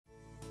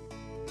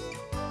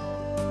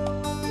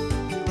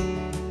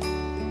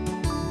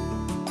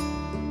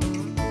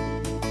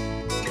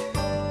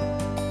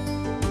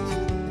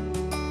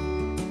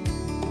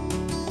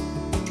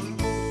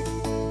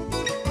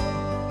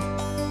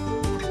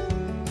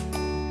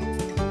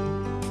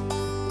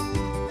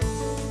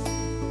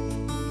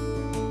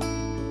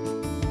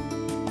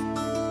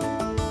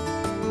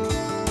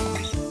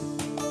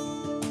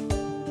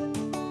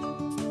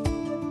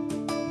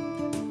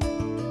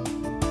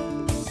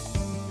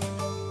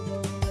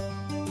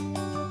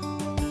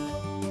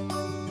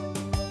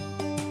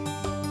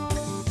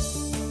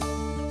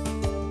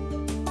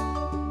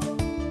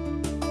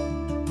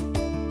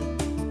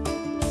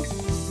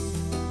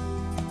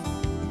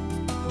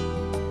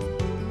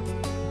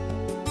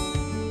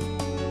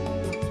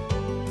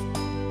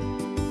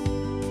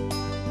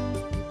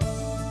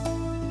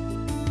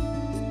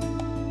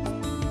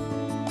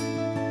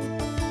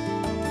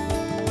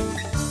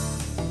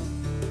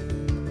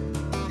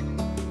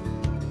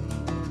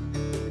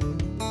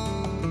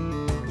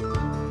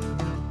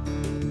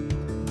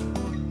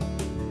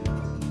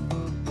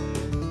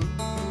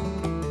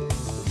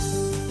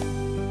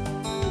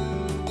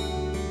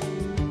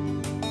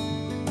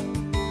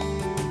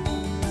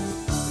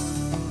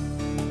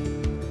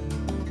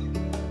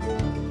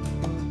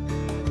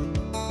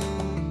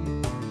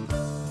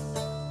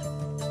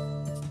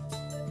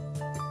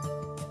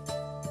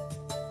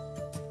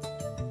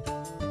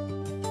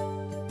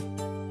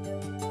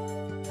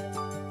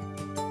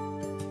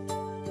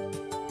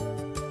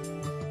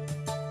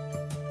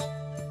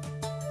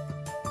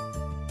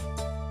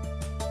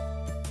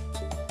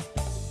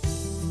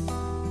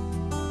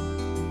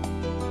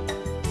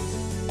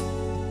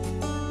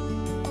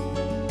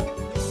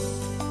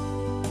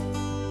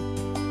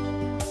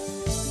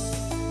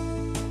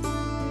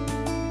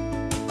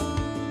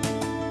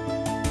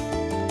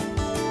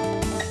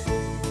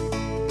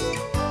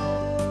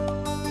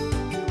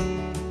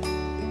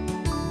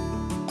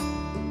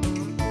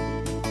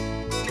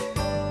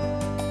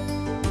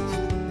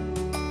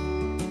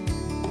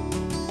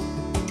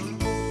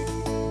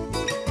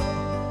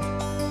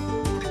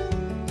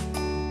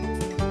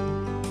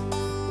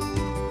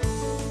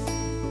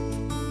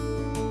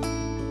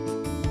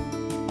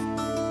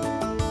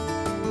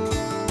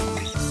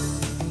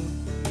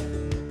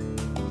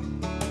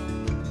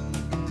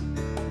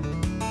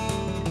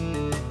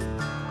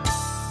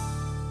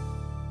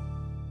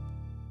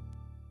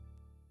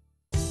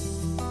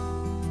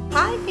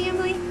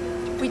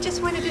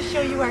wanted to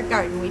show you our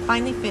garden. We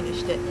finally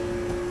finished it.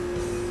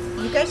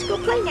 You guys go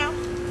play now.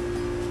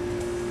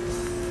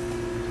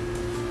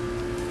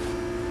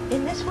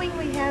 In this wing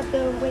we have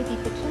the wavy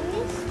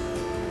petunias,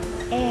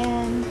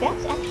 and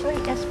that's actually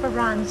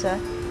Esperanza,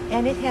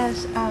 and it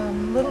has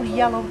little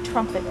yellow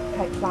trumpet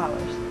type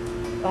flowers,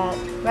 but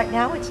right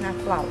now it's not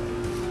flowering.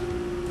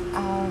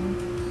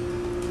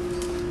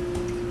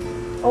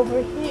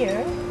 Over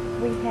here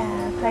we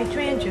have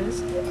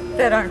hydrangeas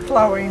that aren't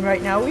flowering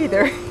right now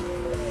either.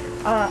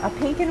 A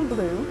pink and a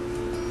blue.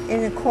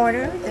 In the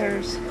corner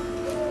there's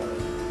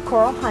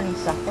coral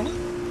honeysuckle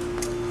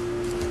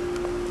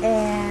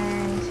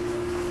and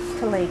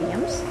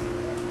caladiums.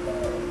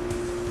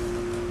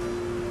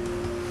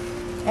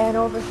 And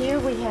over here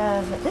we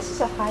have, this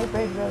is a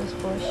hybrid rose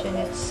bush, and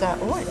it's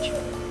orange.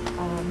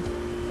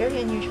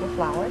 Very unusual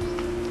flowers.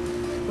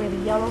 We have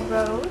a yellow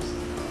rose,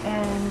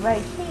 and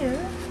right here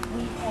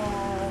we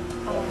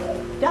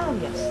have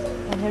dahlias,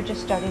 and they're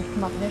just starting to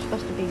come up, and they're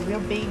supposed to be real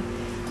big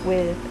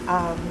with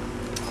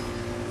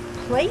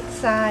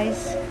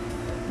plate-size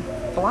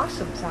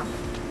blossoms on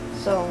them.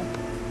 So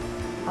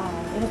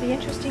it'll be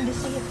interesting to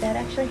see if that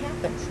actually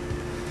happens.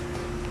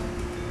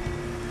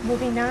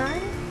 Moving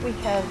on, we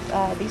have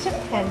these are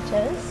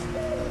pentas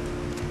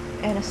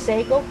and a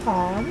sago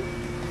palm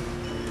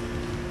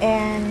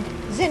and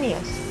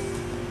zinnias.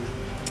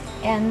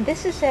 And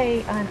this is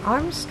an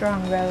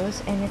Armstrong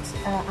rose, and it's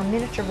a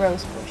miniature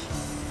rose bush.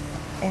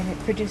 And it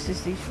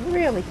produces these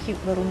really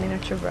cute little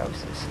miniature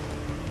roses.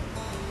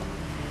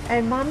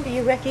 And Mom, do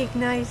you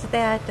recognize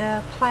that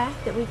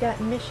plaque that we got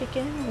in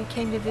Michigan? We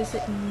came to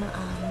visit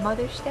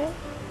Mother's Day.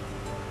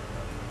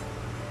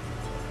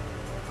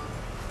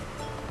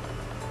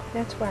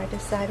 That's where I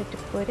decided to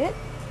put it.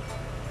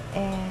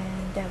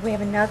 And we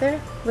have another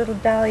little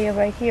dahlia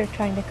right here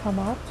trying to come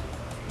up.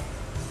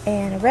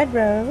 And a red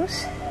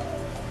rose.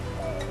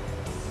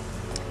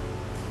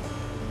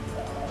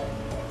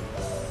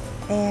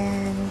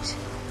 And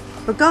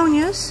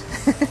begonias.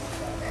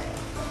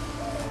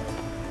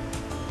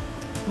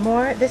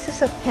 More. This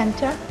is a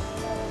penta.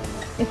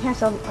 It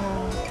has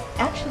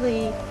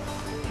actually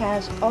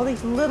has all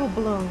these little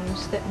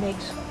blooms that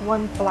makes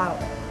one flower.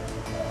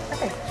 I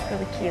think it's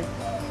really cute.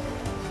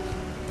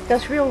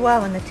 Does real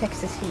well in the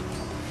Texas heat.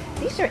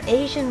 These are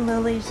Asian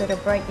lilies that are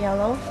bright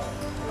yellow,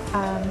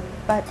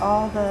 but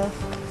all the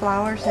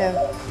flowers have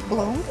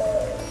bloomed.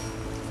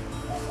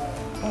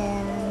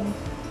 And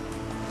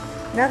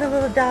another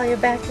little dahlia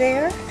back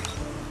there.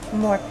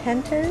 More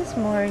pentas,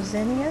 more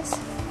zinnias.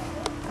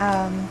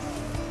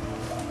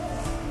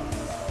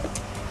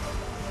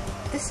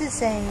 This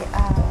is a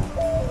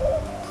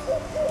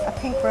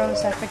pink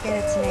rose, I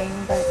forget its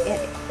name, but it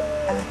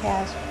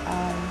has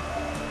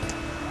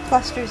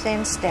clusters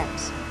and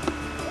stems.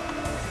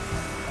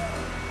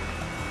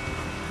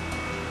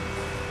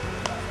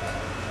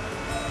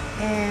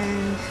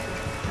 And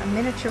a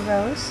miniature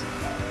rose,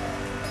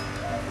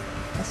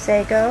 a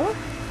sago,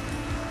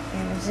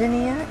 and a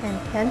zinnia, and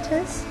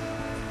pentas.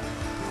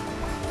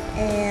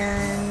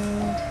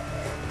 And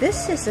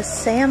this is a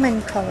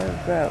salmon colored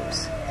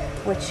rose,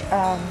 which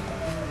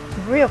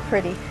real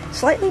pretty.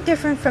 Slightly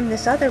different from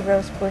this other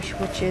rose bush,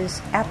 which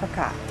is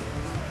apricot.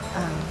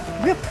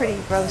 Real pretty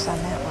rose on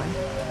that one.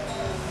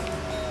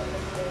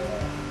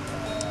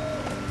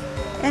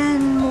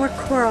 And more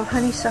coral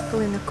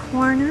honeysuckle in the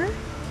corner.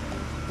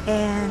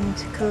 And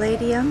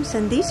caladiums.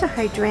 And these are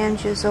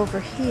hydrangeas over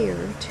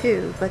here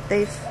too, but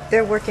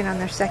they're working on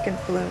their second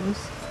blooms.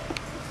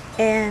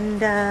 And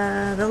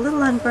the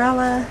little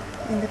umbrella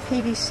in the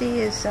PVC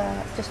is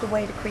just a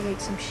way to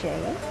create some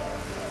shade.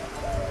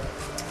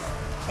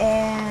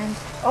 And,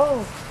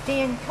 oh,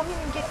 Dan, come in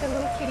and get the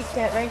little kitty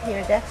cat right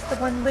here. That's the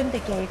one Linda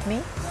gave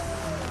me.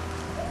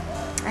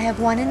 I have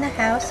one in the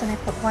house, and I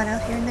put one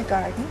out here in the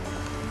garden.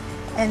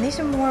 And these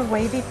are more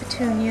wavy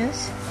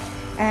petunias.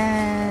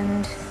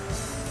 And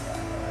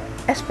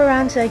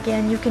Esperanza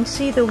again. You can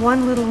see the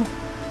one little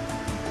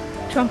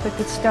trumpet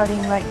that's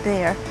starting right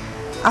there.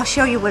 I'll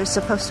show you what it's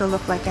supposed to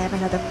look like. I have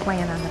another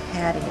plant on the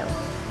patio.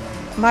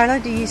 Marla,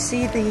 do you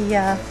see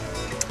the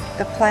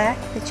plaque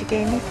that you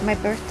gave me for my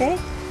birthday?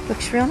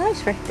 Looks real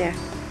nice right there.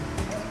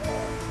 Okay.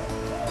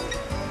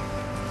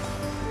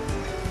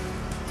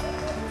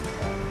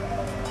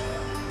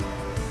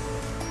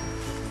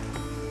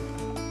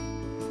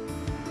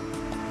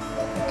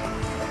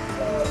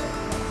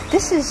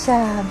 This is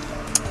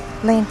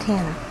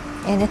lantana,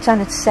 and it's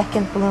on its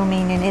second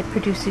blooming, and it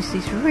produces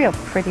these real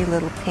pretty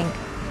little pink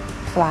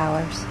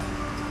flowers.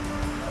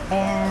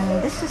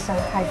 And this is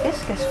a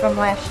hibiscus from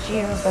last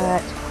year,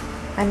 but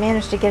I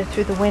managed to get it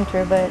through the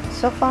winter, but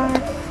so far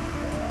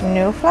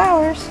no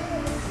flowers.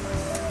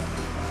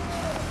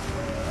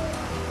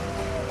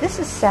 This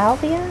is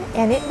salvia,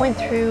 and it went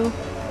through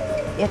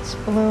its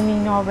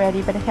blooming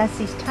already, but it has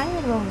these tiny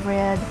little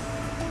red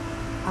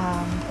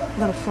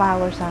little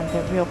flowers on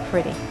it, real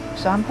pretty.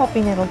 So I'm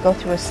hoping it'll go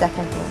through a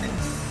second blooming.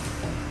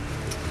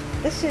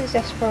 This is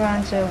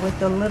Esperanza with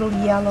the little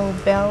yellow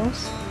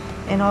bells,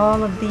 and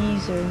all of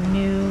these are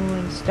new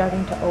and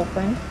starting to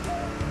open.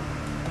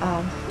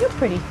 Real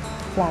pretty.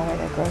 flower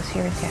that grows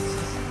here in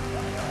Texas.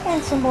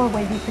 And some more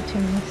wavy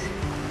petunias.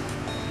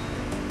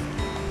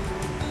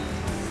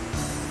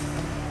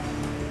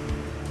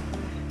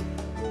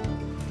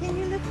 Can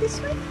you look this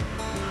way?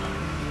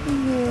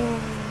 Yeah.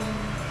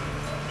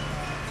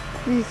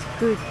 These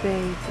good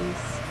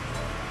babies.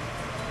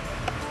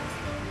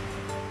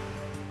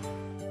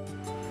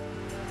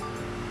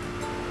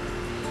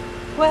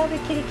 Well, the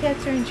kitty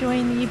cats are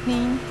enjoying the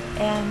evening,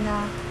 and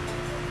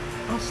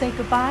I'll say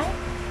goodbye,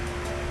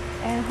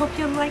 and I hope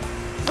you like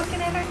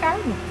looking at our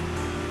garden.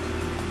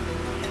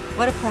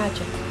 What a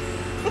project.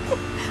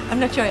 I'm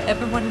not sure I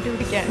ever want to do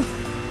it again.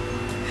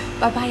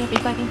 Bye-bye,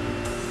 everybody.